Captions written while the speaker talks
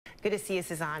Good to see you,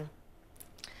 Suzanne.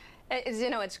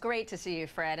 It's great to see you,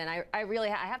 Fred, and I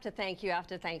have to thank you. I have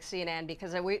to thank CNN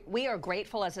because we are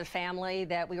grateful as a family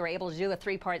that we were able to do a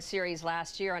three-part series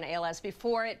last year on ALS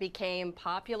before it became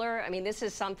popular. I mean, this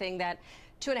is something that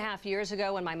 2.5 years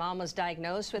ago when my mom was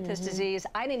diagnosed with this disease,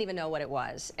 I didn't even know what it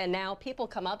was. And now people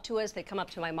come up to us, they come up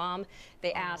to my mom,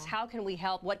 they ask, how can we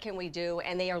help, what can we do?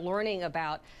 And they are learning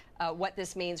about what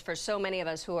this means for so many of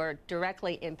us who are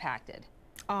directly impacted.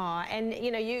 And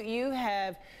you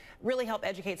have really helped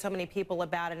educate so many people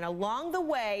about it. And along the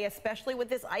way, especially with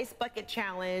this ice bucket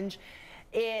challenge,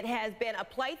 it has been a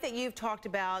plight that you've talked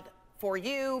about for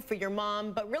you, for your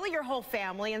mom, but really your whole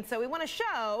family. And so we want to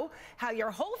show how your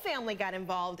whole family got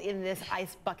involved in this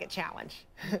ice bucket challenge.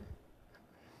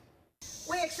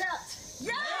 We accept. Yeah!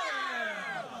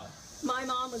 My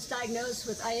mom was diagnosed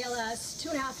with ALS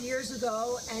 2.5 years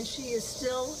ago, and she is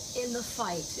still in the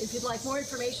fight. If you'd like more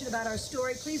information about our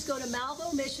story, please go to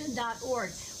malveaumission.org.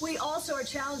 We also are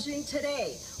challenging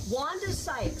today Wanda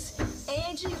Sykes,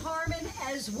 Angie Harmon,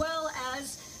 as well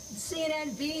as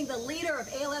CNN being the leader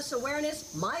of ALS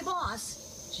awareness, my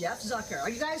boss, Jeff Zucker.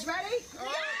 Are you guys ready? Yeah!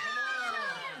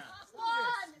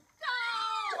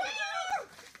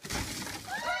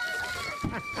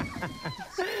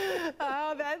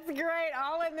 Oh, that's great.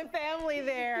 All in the family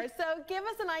there. So give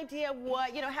us an idea of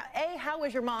what, how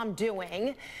is your mom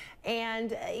doing?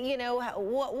 And,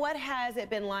 what has it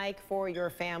been like for your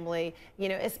family,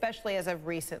 especially as of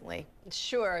recently?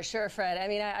 Sure, Fred. I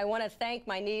mean, I want to thank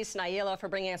my niece, Naila, for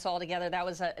bringing us all together. That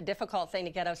was a difficult thing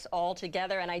to get us all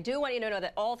together. And I do want you to know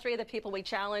that all three of the people we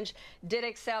challenged did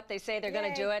accept. They say they're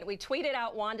going to do it. We tweeted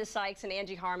out Wanda Sykes and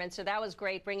Angie Harmon, so that was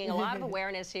great, bringing a lot of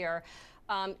awareness here.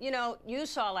 You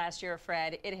saw last year,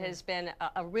 Fred, it has been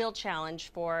a real challenge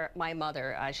for my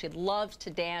mother. She loved to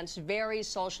dance, very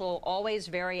social, always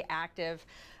very active.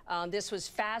 This was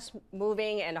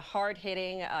fast-moving and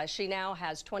hard-hitting. She now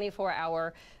has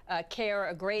 24-hour care,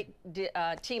 a great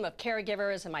team of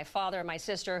caregivers, and my father and my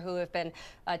sister who have been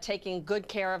taking good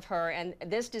care of her. And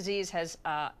this disease has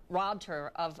robbed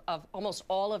her of almost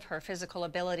all of her physical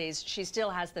abilities. She still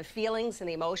has the feelings and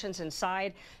the emotions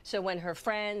inside. So when her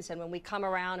friends and when we come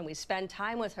around and we spend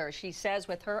time with her, she says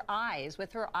with her eyes,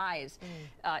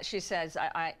 she says,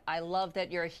 I love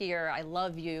that you're here. I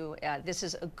love you. This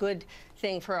is a good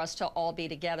thing for us to all be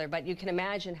together. But you can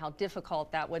imagine how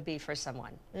difficult that would be for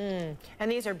someone. And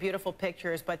these are beautiful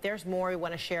pictures, but there's more we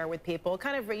want to share with people,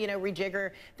 kind of, rejigger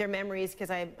their memories,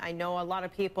 because I know a lot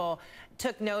of people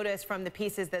took notice from the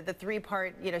pieces, that the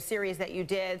three-part, series that you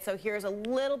did. So here's a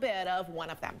little bit of one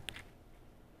of them.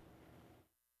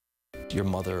 Your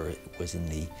mother was in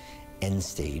the end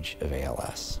stage of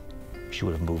ALS. She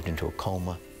would have moved into a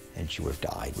coma, and she would have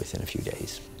died within a few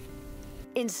days.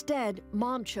 Instead,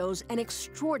 Mom chose an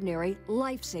extraordinary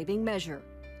life-saving measure: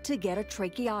 to get a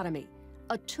tracheotomy,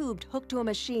 a tube hooked to a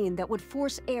machine that would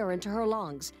force air into her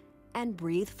lungs and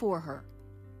breathe for her.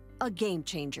 A game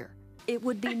changer. It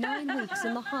would be 9 weeks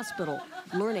in the hospital,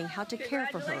 learning how to care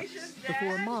for her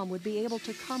before Mom would be able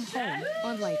to come home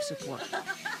on life support.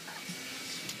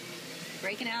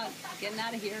 Breaking out, getting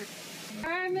out of here. All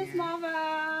right, Miss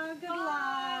Malveaux. Good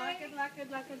luck. Good luck,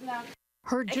 good luck, good luck.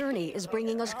 Her journey is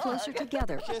bringing us closer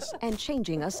together and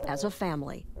changing us as a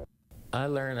family. I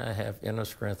learned I have inner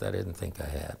strength I didn't think I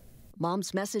had.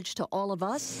 Mom's message to all of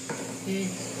us: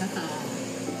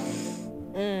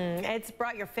 it's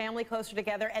brought your family closer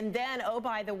together. And then, oh,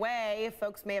 by the way,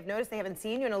 folks may have noticed they haven't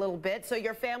seen you in a little bit, so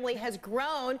your family has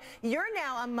grown. You're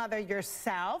now a mother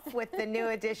yourself with the new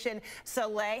addition,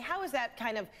 Soleil. How has that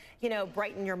kind of,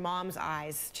 brighten your mom's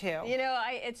eyes, too?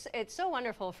 It's so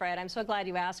wonderful, Fred. I'm so glad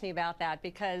you asked me about that,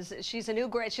 because she's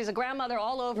a grandmother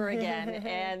all over again.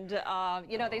 And,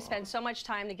 they spend so much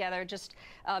time together, just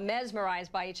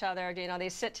mesmerized by each other. They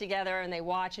sit together and they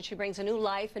watch, and she brings a new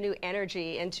life, a new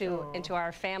energy into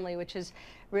our family, which is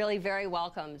really very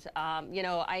welcomed.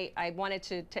 I wanted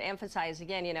to emphasize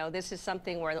again, this is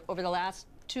something where over the last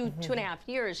 2.5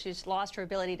 years, she's lost her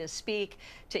ability to speak,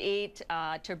 to eat,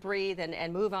 to breathe,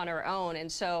 and move on her own. And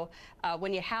so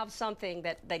when you have something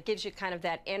that gives you kind of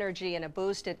that energy and a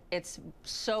boost, it's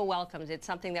so welcomed. It's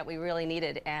something that we really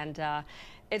needed. And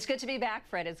it's good to be back,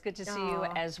 Fred. It's good to see you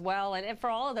as well. And for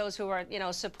all of those who are,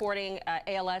 supporting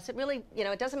ALS, it really,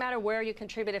 it doesn't matter where you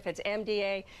contribute, if it's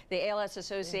MDA, the ALS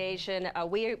Association.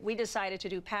 We decided to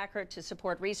do Packard to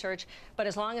support research. But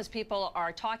as long as people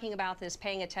are talking about this,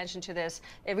 paying attention to this,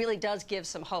 it really does give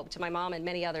some hope to my mom and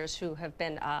many others who have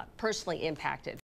been personally impacted.